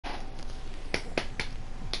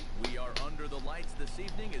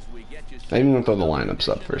I'm even gonna throw the lineups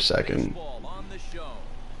up for a second.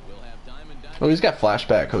 Oh, he's got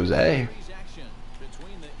flashback Jose.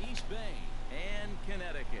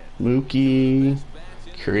 Mookie,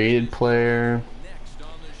 created player,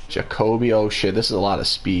 Jacoby. Oh shit, this is a lot of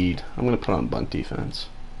speed. I'm gonna put on bunt defense.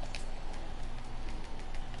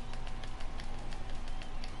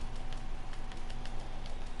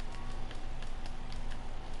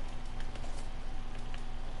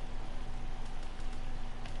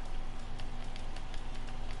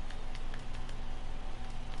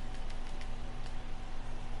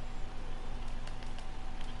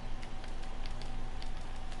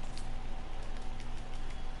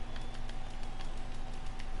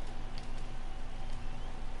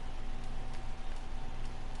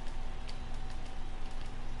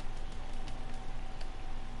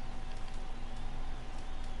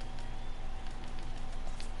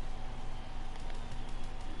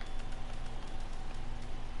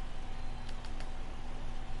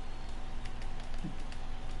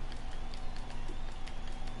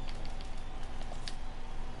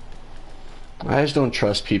 I just don't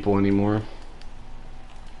trust people anymore.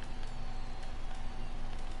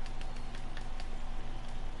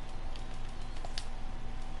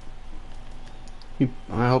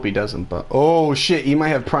 I hope he doesn't, but oh shit, he might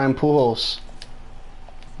have Prime Pujols.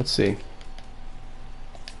 Let's see.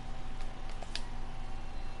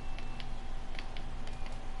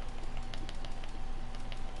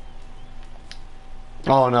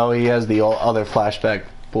 Oh no, he has the other flashback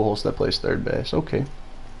Pujols that plays third base. Okay.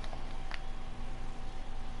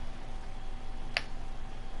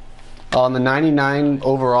 On the 99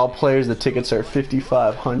 overall players, the tickets are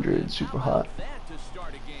 5,500. Super hot.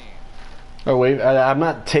 Oh wait, I'm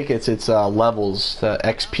not tickets. It's levels,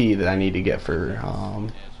 XP that I need to get for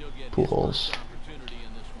Pujols.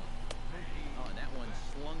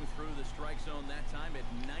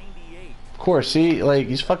 Of course, see, like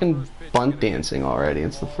he's fucking bunt dancing already.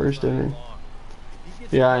 It's the first inning.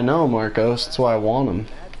 Yeah, I know, Marcos. That's why I want him.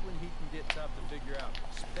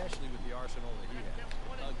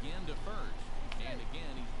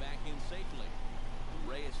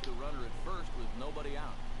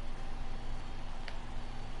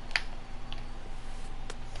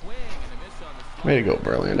 Way to go,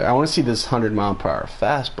 Verlander. I want to see this 100-mile-per-hour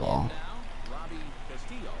fastball.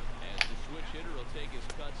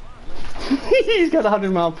 He's got a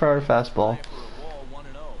 100-mile-per-hour fastball.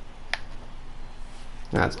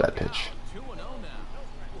 That's that pitch.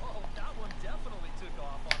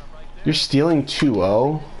 You're stealing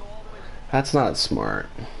 2-0? That's not smart.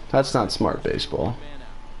 That's not smart baseball.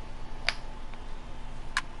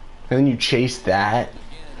 And then you chase that.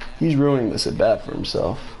 He's ruining this at bat for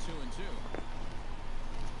himself.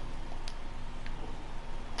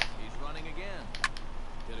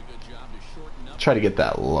 Try to get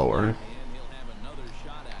that lower.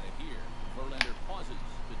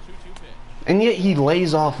 And yet he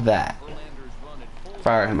lays off that.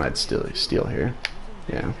 Fire him, I'd steal here.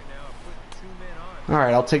 Yeah.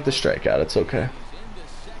 Alright, I'll take the strikeout. It's okay.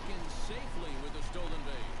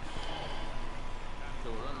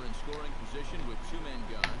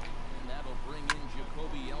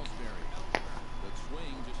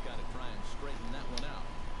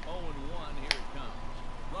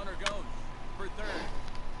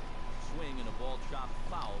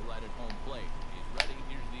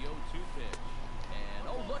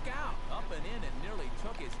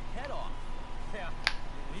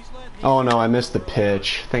 Oh no, I missed the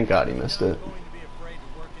pitch. Thank God he missed it.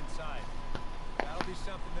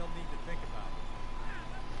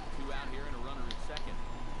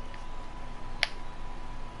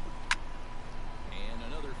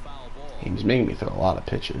 He's making me throw a lot of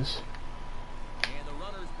pitches.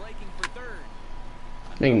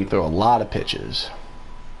 Making me throw a lot of pitches.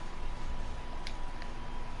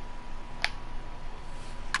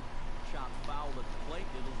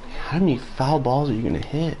 How many foul balls are you going to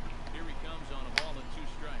hit?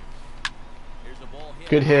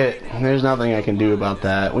 Good hit. There's nothing I can do about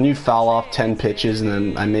that. When you foul off 10 pitches and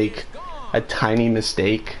then I make a tiny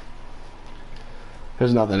mistake,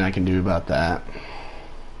 there's nothing I can do about that.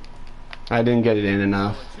 I didn't get it in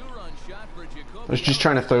enough. I was just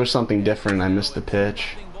trying to throw something different and I missed the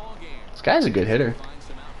pitch. This guy's a good hitter.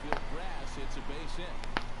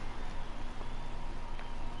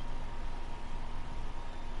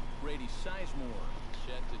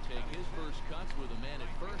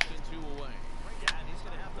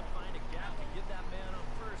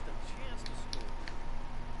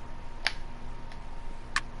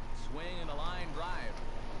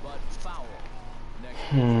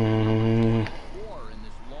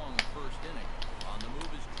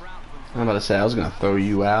 I'm about to say I was gonna throw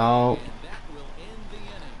you out.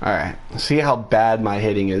 Alright, see how bad my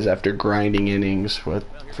hitting is after grinding innings for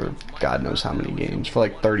God knows how many games. For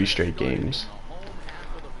like 30 straight games.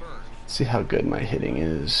 See how good my hitting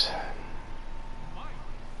is.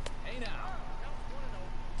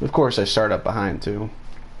 Of course I start up behind too.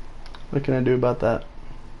 What can I do about that?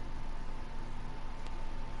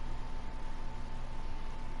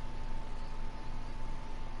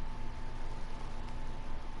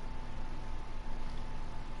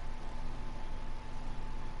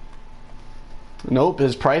 Nope,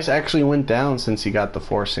 his price actually went down since he got the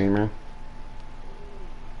four-seamer.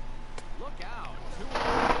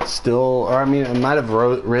 Still, or I mean, it might have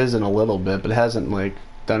risen a little bit, but it hasn't like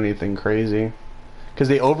done anything crazy. Because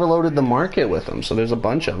they overloaded the market with them, so there's a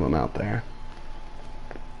bunch of them out there.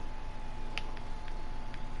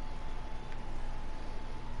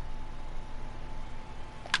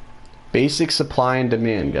 Basic supply and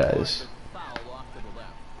demand, guys.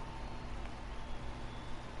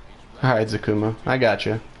 Alright, Zakuma, I got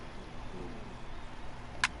you.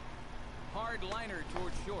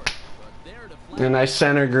 And I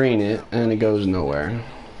center green it, and it goes nowhere.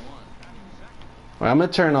 Well, I'm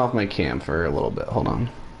gonna turn off my cam for a little bit. Hold on.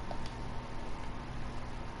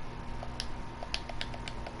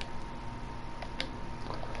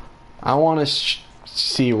 I want to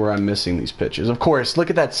see where I'm missing these pitches. Of course, look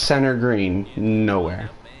at that center green. Nowhere.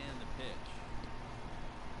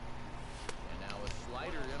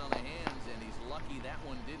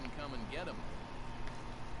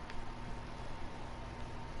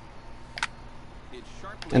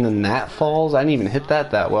 And then that falls. I didn't even hit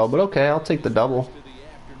that well, but okay, I'll take the double.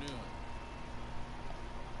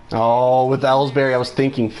 Oh, with Ellsbury, I was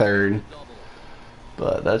thinking third.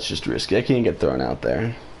 But that's just risky. I can't get thrown out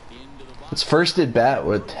there. It's first at bat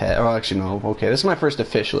with Ted. Oh, actually, no. Okay, this is my first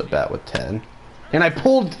official at bat with Ted. And I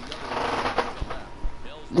pulled...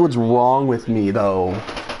 What's wrong with me, though?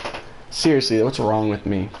 Seriously, what's wrong with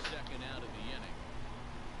me?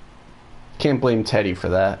 Can't blame Teddy for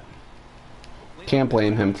that. Can't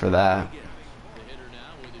blame him for that.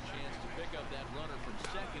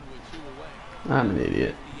 I'm an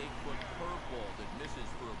idiot.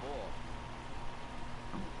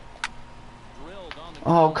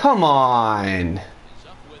 Oh, come on.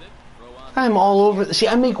 I'm all over. See,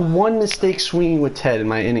 I make one mistake swinging with Ted and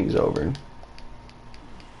my inning's over.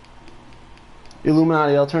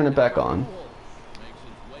 Illuminati, I'll turn it back on.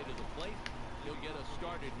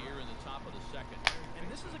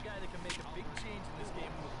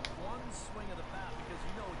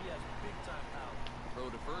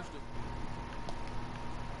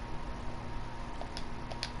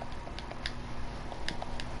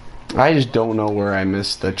 I just don't know where I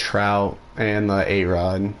missed the Trout and the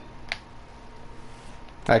ARod.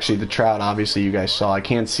 Actually, the Trout, obviously, you guys saw. I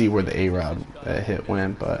can't see where the ARod hit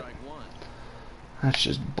went, but that's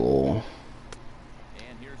just bull.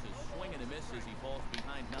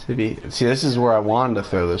 See, this is where I wanted to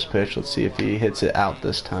throw this pitch. Let's see if he hits it out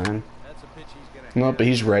this time. Nope, but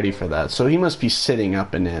he's ready for that. So he must be sitting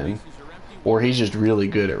up and in, or he's just really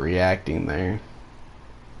good at reacting there.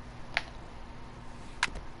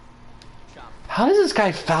 How does this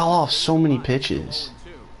guy foul off so many pitches?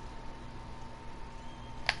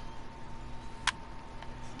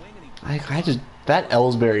 I just... That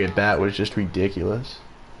Ellsbury at bat was just ridiculous.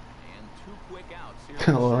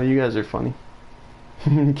 Oh, well, you guys are funny.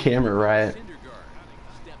 Camera riot.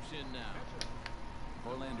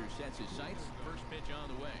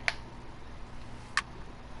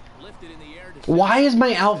 Why is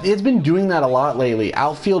my outfield... It's been doing that a lot lately.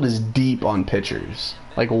 Outfield is deep on pitchers.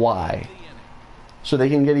 Like, why? So they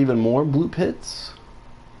can get even more blue pits?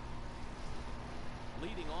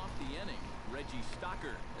 Leading off the inning, Reggie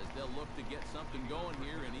Stocker, as they'll look to get something going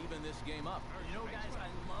here and even this game up. You know, guys, I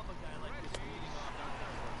love a guy like this leading off our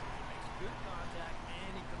coverage. He makes good contact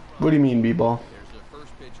and he can run. What do you mean, B-ball? There's a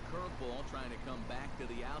first pitch curveball trying to come back to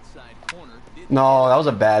the outside corner. No, that was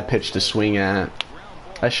a bad pitch to swing at.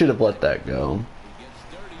 I should have let that go.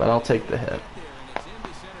 But I'll take the hit.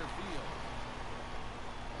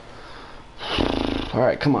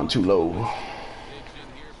 Alright, come on, Tulo.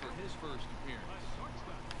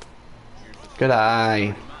 Good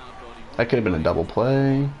eye. That could have been a double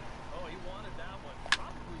play.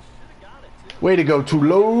 Way to go,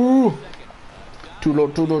 Tulo.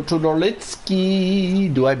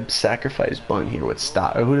 Tulolitsky. Do I sacrifice bunt here with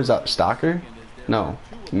Stocker? Who does up? Stocker? No.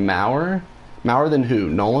 Maurer? Maurer than who?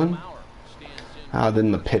 Nolan?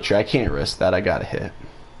 Then the pitcher. I can't risk that. I got a hit.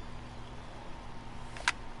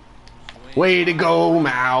 Way to go,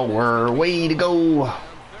 Maurer. Way to go.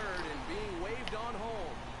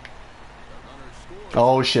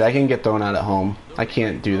 Oh shit, I can get thrown out at home. I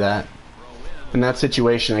can't do that. In that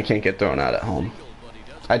situation, I can't get thrown out at home.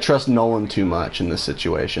 I trust Nolan too much in this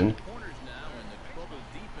situation.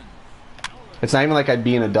 It's not even like I'd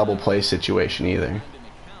be in a double play situation either.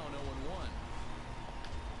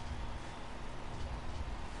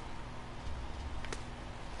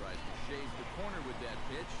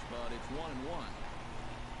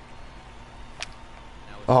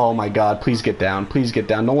 Oh my god, please get down. Please get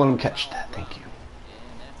down. Don't let him catch that. Thank you.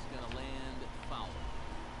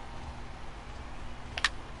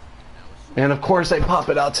 And of course I pop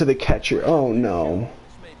it out to the catcher. Oh no.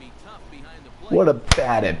 What a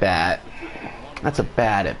bad at bat. That's a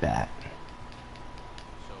bad at bat.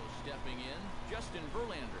 So stepping in, Justin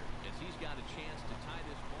Verlander, as he's got a chance to tie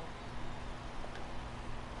this ball.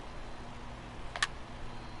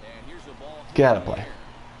 And here's a ball. Get out of play.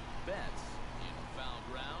 Betts in foul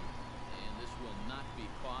ground, and this will not be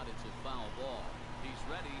caught. It's a foul ball. He's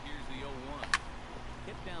ready. Here's the 0-1.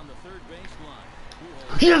 Hit down the third baseline.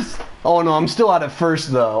 Yes! Oh no, I'm still out at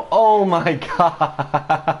first though. Oh my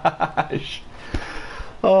gosh.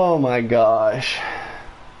 Oh my gosh.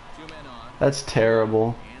 That's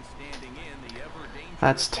terrible.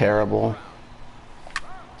 That's terrible.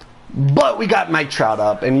 But we got Mike Trout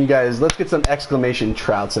up, and you guys, let's get some exclamation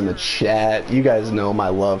Trouts in the chat. You guys know my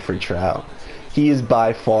love for Trout. He is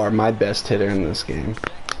by far my best hitter in this game.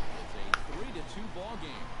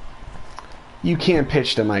 You can't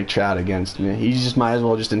pitch to Mike Trout against me. You just might as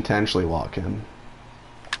well just intentionally walk him.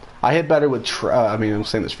 I hit better with Trout. I mean, I'm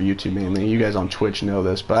saying this for YouTube mainly. You guys on Twitch know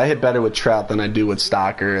this, but I hit better with Trout than I do with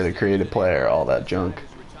Stalker, the creative player, all that junk.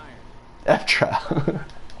 F Trout. So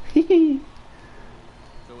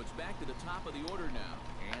it's back to the top of the order now,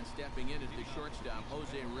 and stepping in is the shortstop,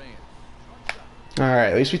 Jose Reyes. All right,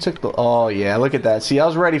 at least we took the. Oh yeah, look at that. See, I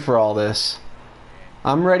was ready for all this.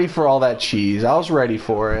 I'm ready for all that cheese. I was ready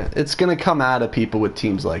for it. It's going to come out of people with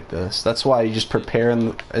teams like this. That's why you just prepare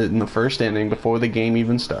in the first inning before the game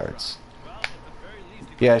even starts.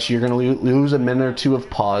 Yes, you're going to lose a minute or two of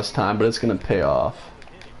pause time, but it's going to pay off.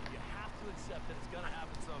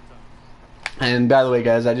 And by the way,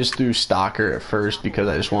 guys, I just threw Stalker at first because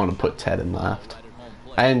I just wanted to put Ted in left.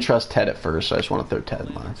 I didn't trust Ted at first, so I just want to throw Ted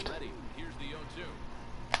in left.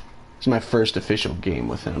 It's my first official game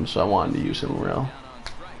with him, so I wanted to use him real.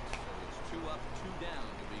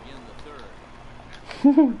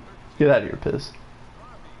 Get out of here, Piss.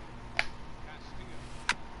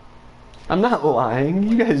 I'm not lying.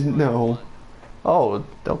 You guys know. Oh,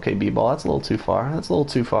 okay, B-ball. That's a little too far. That's a little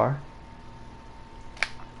too far.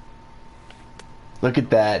 Look at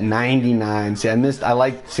that, 99. See, I missed.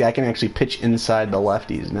 See, I can actually pitch inside the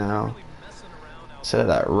lefties now. Instead of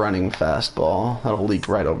that running fastball, that'll leak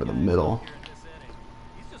right over the middle.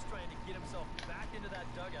 He's just trying to get himself back into that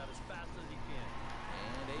dugout as fast as he can.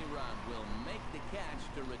 And ARod will make the catch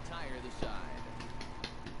to retire the side.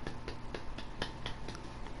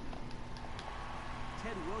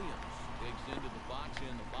 Ted Williams digs into the box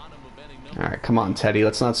in the bottom of inning number. All right, come on, Teddy.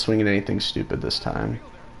 Let's not swing at anything stupid this time.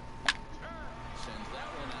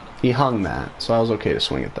 He hung that, so I was okay to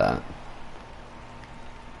swing at that.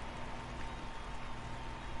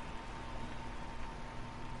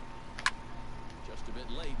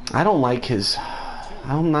 I don't like his.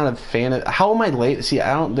 I'm not a fan of. How am I late? See,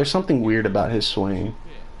 I don't. There's something weird about his swing.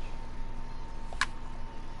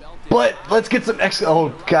 But let's get some oh,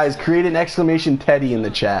 guys, create an exclamation Teddy in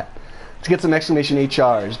the chat. Let's get some exclamation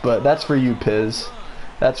HRs. But that's for you, Piz.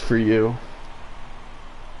 That's for you.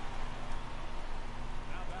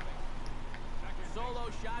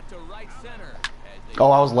 Oh,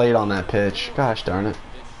 I was late on that pitch. Gosh darn it.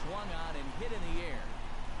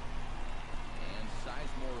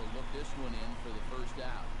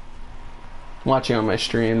 Watching on my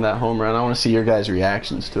stream that home run. I want to see your guys'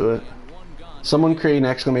 reactions to it. Someone create an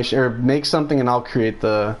exclamation or make something, and I'll create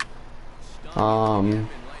the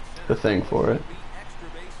thing for it.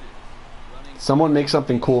 Someone make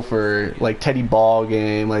something cool for like Teddy Ball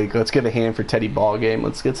Game. Like, let's give a hand for Teddy Ball Game.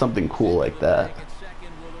 Let's get something cool like that.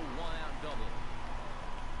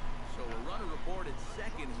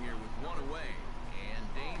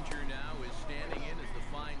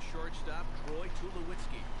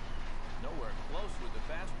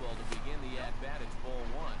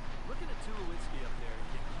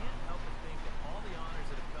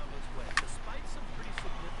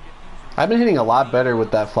 I've been hitting a lot better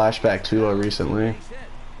with that flashback Tulo recently.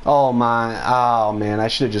 Oh my, oh man, I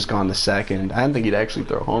should have just gone to second. I didn't think he'd actually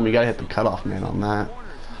throw home. You gotta hit the cutoff man on that.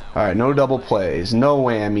 Alright, no double plays, no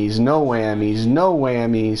whammies, no whammies, no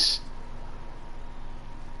whammies.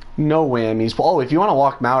 No whammies. Oh, if you want to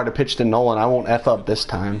walk Mauer to pitch to Nolan, I won't F up this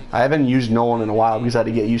time. I haven't used Nolan in a while because I had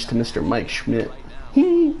to get used to Mr. Mike Schmidt.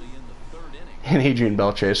 And Adrian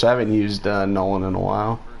Beltre, so I haven't used Nolan in a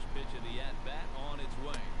while.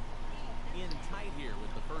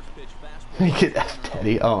 Make it F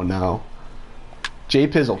Teddy. Oh no.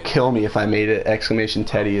 J-Piz will kill me if I made it exclamation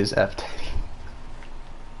Teddy is F Teddy.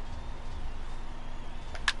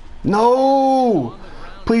 No!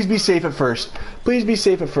 Please be safe at first. Please be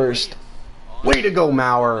safe at first. Way to go,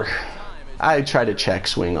 Mauer. I tried to check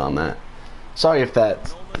swing on that. Sorry if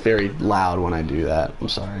that's very loud when I do that. I'm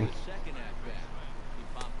sorry.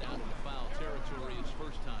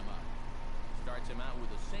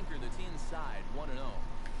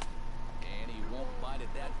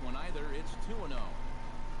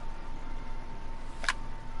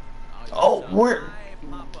 Oh, where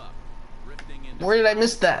did I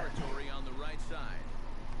miss that?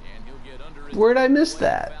 Where did I miss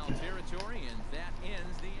that?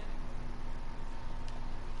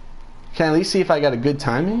 Can I at least see if I got a good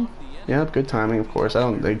timing? Yep, good timing, of course.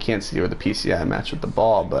 I can't see where the PCI matched with the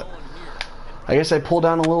ball, but I guess I pulled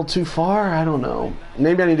down a little too far. I don't know.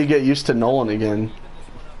 Maybe I need to get used to Nolan again.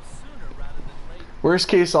 Worst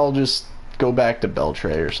case, I'll just go back to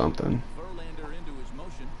Beltre or something.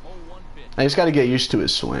 I just got to get used to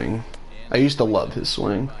his swing. I used to love his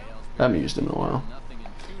swing. I haven't used him in a while.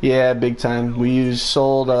 Yeah, big time. We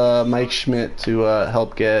sold Mike Schmidt to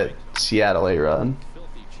help get Seattle ARod.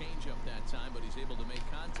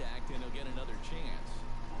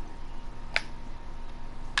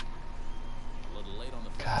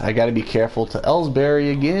 God, I got to be careful to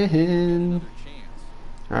Ellsbury again.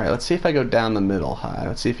 All right, let's see if I go down the middle high.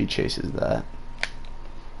 Let's see if he chases that.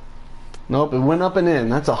 Nope, it went up and in.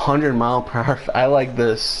 That's 100-mile-per-hour. I like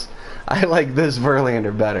this. I like this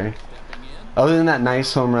Verlander better. Other than that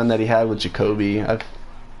nice home run that he had with Jacoby,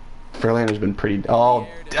 Verlander's been pretty... Oh,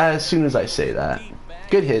 as soon as I say that.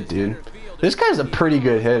 Good hit, dude. This guy's a pretty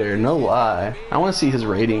good hitter, no lie. I want to see his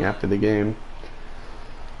rating after the game.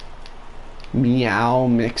 Meow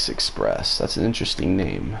Mix Express. That's an interesting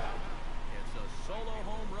name. It's a solo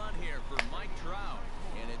home run here for Mike Trout,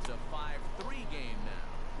 and it's a 5-3 game now.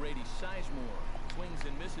 Brady Sizemore swings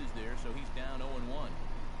and misses there, so he's down 0-1.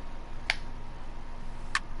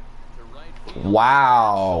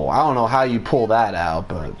 Wow. I don't know how you pull that out,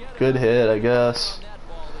 but good hit, I guess.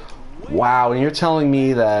 Wow, and you're telling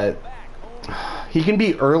me that he can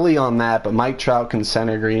be early on that, but Mike Trout can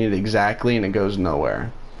center green it exactly, and it goes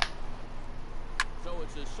nowhere.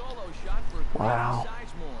 Wow.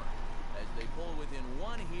 As they pull within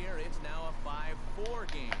one here, it's now a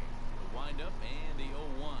 5-4 game. The windup and the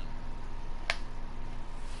 0-1.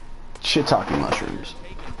 Shit talking mushrooms.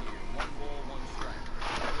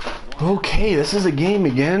 Okay, this is a game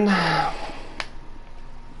again. And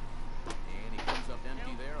he comes up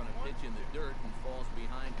empty there on a pitch in the dirt and falls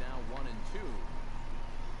behind now 1-2.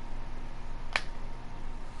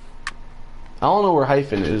 I don't know where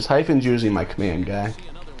Hyphen is. Hyphen's usually my command guy.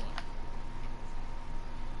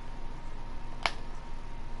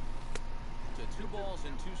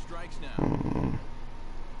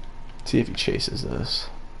 See if he chases this.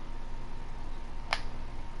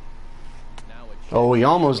 Oh, he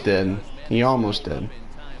almost did. He almost did.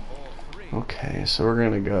 Okay, so we're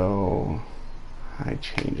gonna go high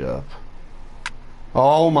change up.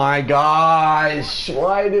 Oh my gosh!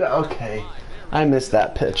 Why did okay? I missed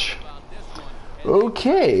that pitch.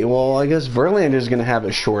 Okay, well I guess Verlander's gonna have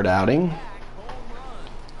a short outing.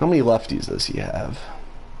 How many lefties does he have?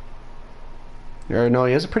 Or no,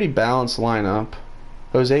 he has a pretty balanced lineup.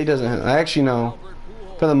 Jose doesn't hit. I actually know.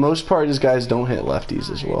 For the most part, his guys don't hit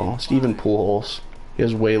lefties as well. Steven Pujols. He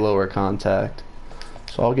has way lower contact.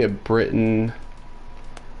 So I'll get Britton.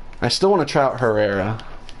 I still want to try out Herrera.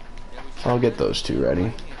 So I'll get those two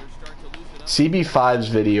ready. CB5's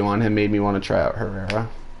video on him made me want to try out Herrera.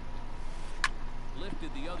 Lifted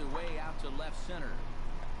the other way out to left center.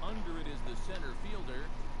 Under it is the center fielder.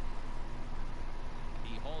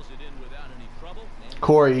 He hauls it in without any trouble.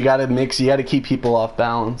 Corey, you gotta mix, you gotta keep people off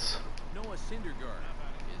balance.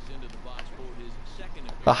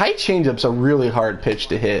 The high changeup's a really hard pitch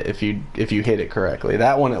to hit if you hit it correctly.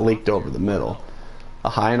 That one, it leaked over the middle. A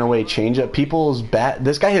high and away changeup. People's bat.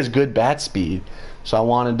 This guy has good bat speed, so I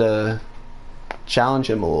wanted to challenge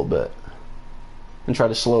him a little bit and try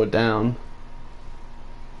to slow it down.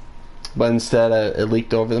 But instead, it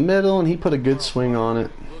leaked over the middle, and he put a good swing on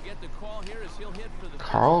it.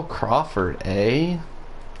 Carl Crawford, eh?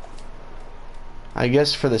 I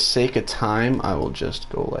guess for the sake of time, I will just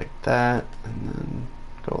go like that, and then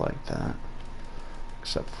go like that.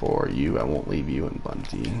 Except for you, I won't leave you in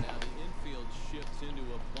bunting.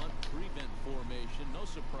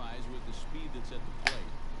 speed that's at the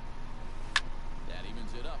plate. That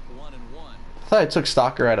evens it up 1-1. I thought I took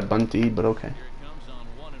Stalker out of Bunty, but okay. Here it comes on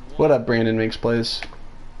 1-1. What up, Brandon makes plays?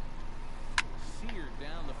 Seaver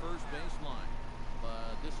down the first baseline,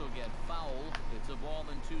 but this will get foul. It's a ball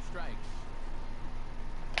and 2 strikes.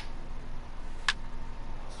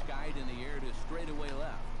 Skied in the air to straightaway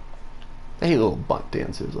left. I hate little bunt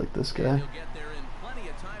dances like this guy. He'll get there in plenty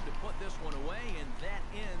of time to put this one away, and that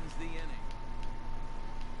ends the inning.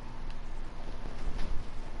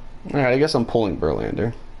 Alright, I guess I'm pulling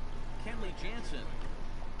Verlander. Kenley Jansen.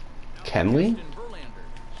 Kenley? Justin Verlander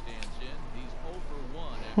stands in. He's 0 for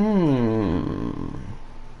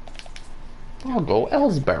 1. I'll go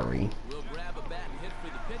Ellsbury. We'll grab a bat and hit for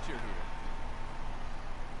the pitcher here.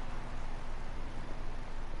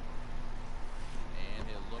 And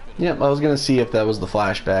he'll look at Yep, I was going to see if that was the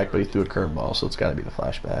flashback, but he threw a curveball, so it's got to be the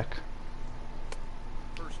flashback.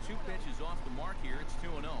 first 2 pitches off the mark here. It's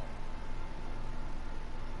 2-0.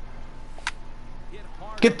 Hit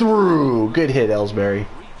hard. Get through! Good hit, Ellsbury.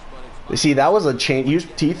 See, that was a change.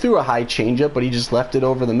 He threw a high changeup, but he just left it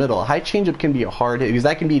over the middle. A high changeup can be a hard hit, because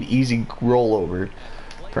that can be an easy rollover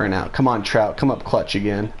for an out. Come on, Trout. Come up clutch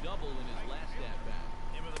again.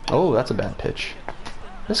 Oh, that's a bad pitch.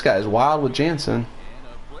 This guy is wild with Jansen.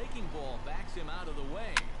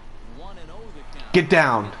 Get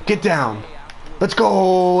down. Get down. Let's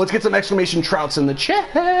go. Let's get some exclamation Trouts in the chat.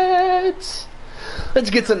 Let's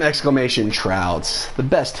get some exclamation Trouts. The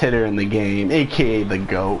best hitter in the game, a.k.a. the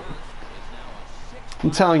GOAT. I'm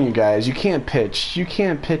telling you guys, you can't pitch. You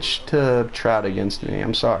can't pitch to Trout against me.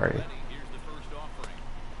 I'm sorry.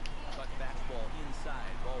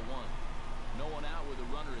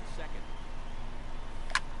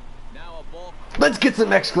 Let's get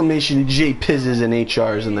some exclamation J Pizzes and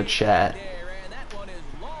HRs in the chat.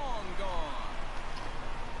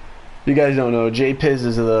 You guys don't know, J Piz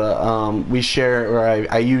is the we share, or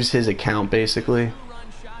I use his account basically,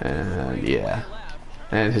 and yeah,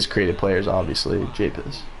 and his creative players obviously J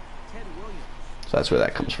Piz. So that's where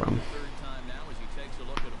that comes from.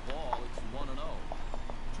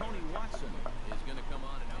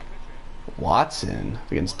 Watson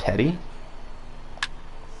against Teddy.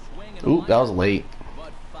 Ooh, that was late.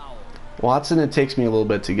 Watson, it takes me a little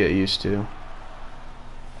bit to get used to.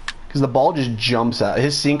 Because the ball just jumps out.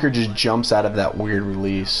 His sinker just jumps out of that weird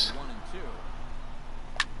release.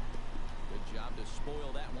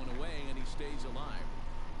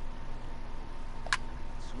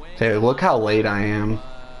 Hey, look how late I am.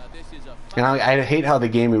 And I hate how the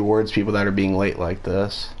game rewards people that are being late like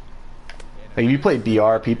this. Like if you play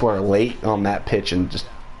BR, people are late on that pitch and just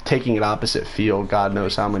taking it opposite field, God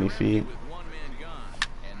knows how many feet.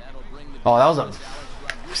 Oh, that was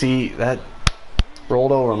a... See, that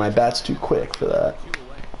rolled over. My bat's too quick for that.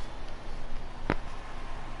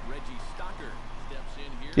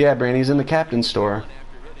 Yeah, Brandy's in the captain's store.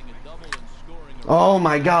 Oh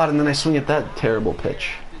my God, and then I swing at that terrible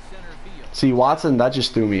pitch. See, Watson, that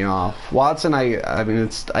just threw me off. Watson, I mean,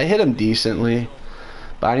 I hit him decently.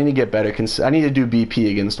 But I need to get better. I need to do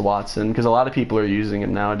BP against Watson because a lot of people are using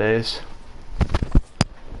him nowadays.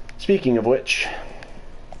 Speaking of which,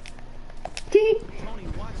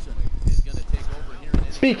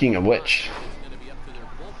 speaking of which,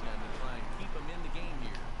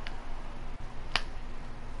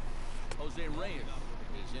 Jose Reyes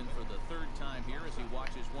is in for the 3rd time here as he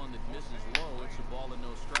watches one that misses low. It's a ball and no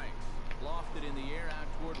strikes. Lofted in the air out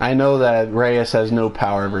toward. I know that Reyes has no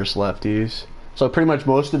power versus lefties. So pretty much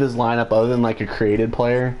most of his lineup, other than like a created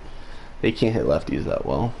player, they can't hit lefties that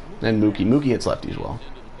well. And Mookie hits lefties well.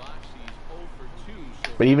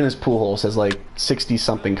 But even his Pujols has like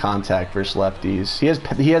 60-something contact versus lefties. He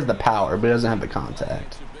has the power, but he doesn't have the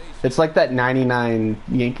contact. It's like that 99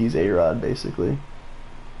 Yankees ARod, basically.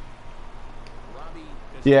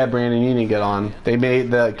 Yeah, Brandon, you need to get on. They made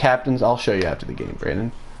the captains. I'll show you after the game,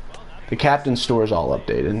 Brandon. The captain's store is all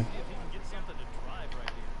updated.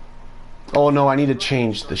 Oh no, I need to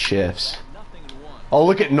change the shifts. Oh,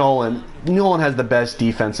 look at Nolan. Nolan has the best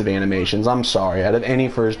defensive animations. I'm sorry. Out of any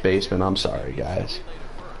first baseman, I'm sorry, guys.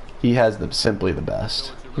 He has simply the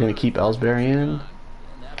best. We're going to keep Ellsbury in.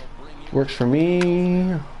 Works for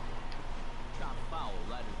me.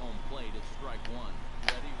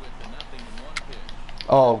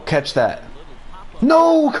 Oh, catch that.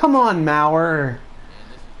 No, come on, Mauer.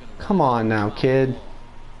 Come on now, kid.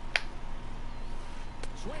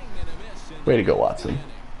 Way to go, Watson.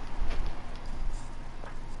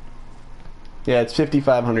 Yeah, it's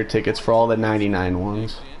 5,500 tickets for all the 99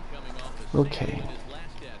 ones. Okay.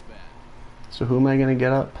 So who am I going to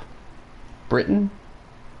get up? Britton?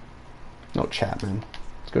 No, Chapman.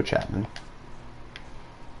 Let's go Chapman.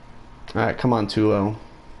 Alright, come on, Tulo.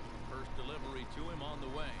 First delivery to him on the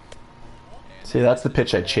way. See, that's the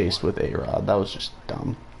pitch I chased with ARod. That was just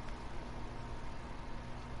dumb.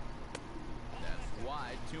 That's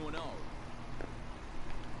wide, 2-0.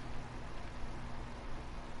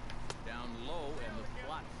 Down low, and the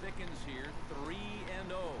plot thickens here, 3-0.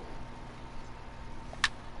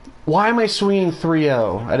 Why am I swinging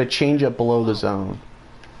 3-0 at a changeup below the zone?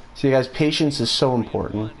 See, guys, patience is so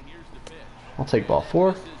important. Here's the pitch. I'll take ball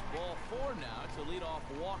 4. This is ball 4 now. It's a leadoff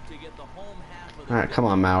walk to get the home half of the Alright, come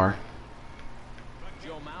on, Mauer.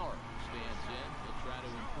 Joe Mauer stands in. He'll try to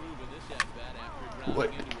improve in this at-bat after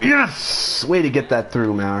grounding into Yes! Way to get that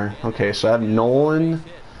through, Mauer. Okay, so I have Nolan,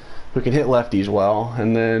 who can hit lefties well,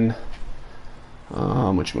 and then,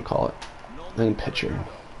 whatchamacallit, then pitcher.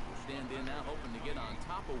 stand in now, hoping to get on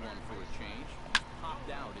top of one for a change. He's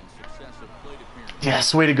popped out in successive plate appearances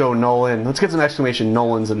Yes, way to go, Nolan. Let's get some exclamation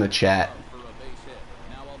Nolans in the chat. for a base hit.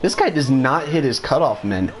 Now, This guy does not hit his cutoff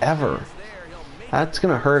men ever. That's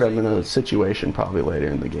going to hurt him in a situation probably later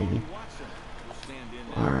in the game.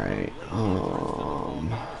 Alright,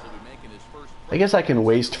 I guess I can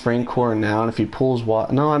waste Francor now, and if he pulls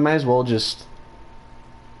no, I might as well just...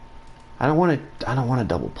 I don't want to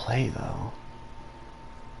double play, though.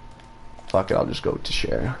 Fuck it, I'll just go to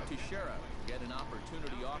share. Teixeira get an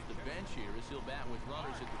opportunity off the bench here as he'll bat with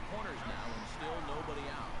runners at the corners now and still nobody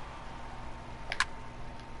out.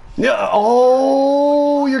 Yeah,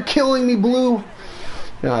 oh, you're killing me, Blue.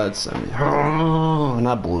 Yeah, it's, I mean, oh,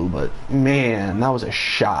 not Blue, but man, that was a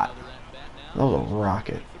shot. That was a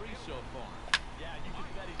rocket.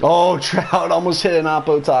 Oh, Trout almost hit an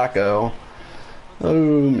Oppo Taco.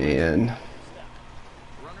 Oh, man.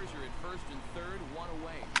 Runners are at first and third, one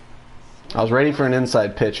away. I was ready for an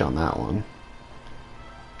inside pitch on that one.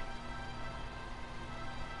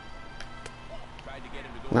 Tried to get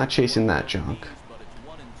him to go Not chasing that junk. but it's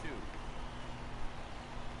 1-2.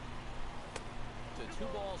 To 2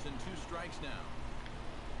 balls and 2 strikes now.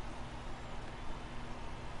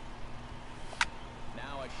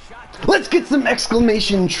 Now a shot. Let's get some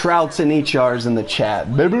exclamation Trouts and HRs in the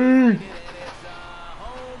chat, baby. And it's a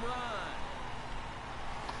home run.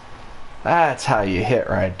 That's how you hit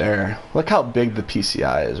right there. Look how big the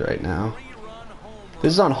PCI is right now. 3-run home run.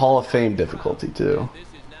 This is on Hall of Fame difficulty, too. This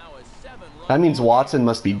is now a 7-run. That means Watson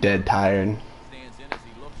must be dead tired. Stands in as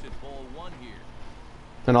he looks at ball 1 here.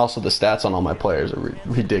 And also the stats on all my players are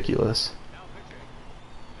ridiculous.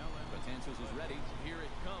 Betances is ready. Here it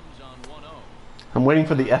comes on 1-0. I'm waiting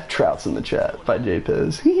for the F Trouts in the chat by JPiz. 4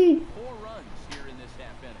 runs here in this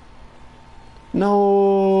half inning.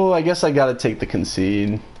 No, I guess I gotta take the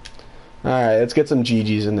concede. Alright, let's get some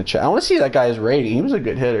GGs in the chat. I want to see that guy's rating. He was a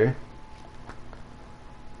good hitter.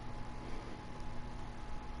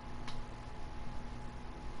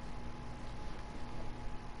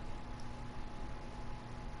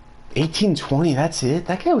 $18.20, that's it?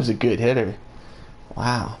 That guy was a good hitter.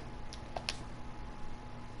 Wow.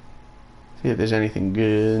 See if there's anything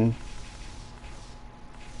good.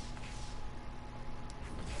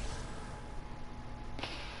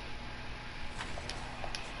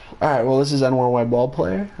 Alright, well, this is N1Y Ball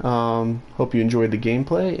Player. Hope you enjoyed the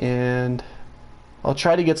gameplay, and I'll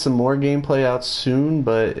try to get some more gameplay out soon,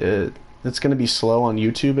 but it's going to be slow on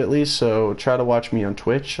YouTube at least, so try to watch me on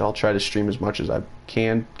Twitch. I'll try to stream as much as I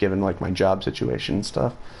can, given like my job situation and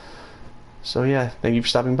stuff. So yeah, thank you for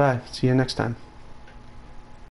stopping by. See you next time.